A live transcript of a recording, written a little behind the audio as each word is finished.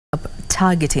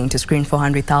targeting to screen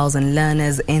 400,000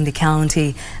 learners in the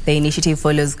county. The initiative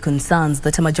follows concerns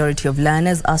that a majority of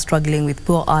learners are struggling with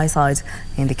poor eyesight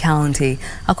in the county.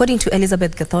 According to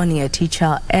Elizabeth Gathoni, a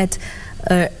teacher at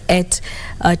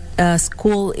a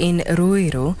school in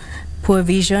Ruiru, poor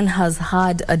vision has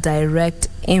had a direct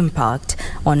impact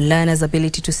on learners'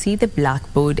 ability to see the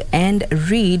blackboard and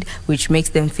read, which makes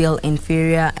them feel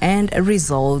inferior and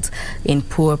results in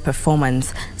poor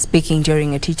performance. Speaking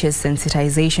during a teachers'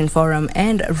 sensitization forum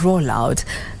and rollout,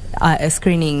 a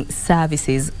screening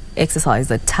services exercise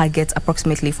that targets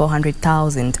approximately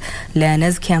 400,000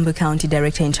 learners, Kiambu County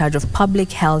Director in charge of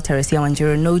Public Health, Teresia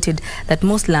Wanjiru, noted that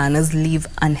most learners live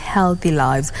unhealthy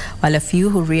lives, while a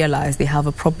few who realize they have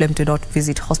a problem do not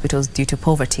visit hospitals due to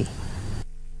poverty.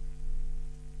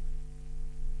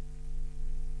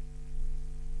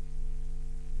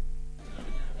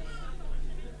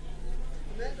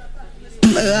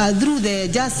 Through the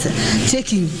just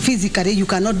checking physically, you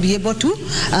cannot be able to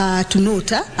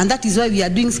note, and that is why we are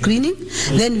doing screening.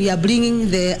 Then we are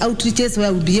bringing the outreaches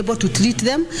where we'll be able to treat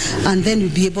them, and then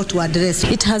we'll be able to address.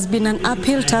 It has been an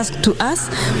uphill task to us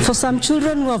for some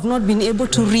children who have not been able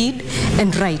to read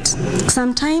and write.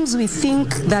 Sometimes we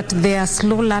think that they are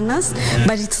slow learners,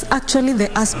 but it's actually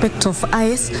the aspect of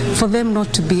eyes for them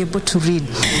not to be able to read.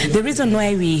 The reason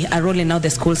why we are rolling out the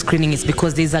school screening is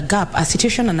because there's a gap. A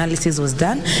situation analysis was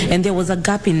done, and there was a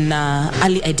gap in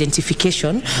early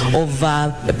identification of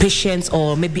patients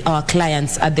or maybe our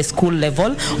clients at the school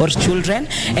level or children,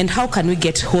 and how can we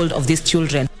get hold of these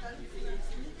children.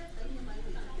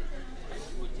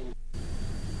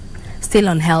 Still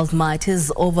on health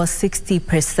matters, over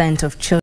 60% of children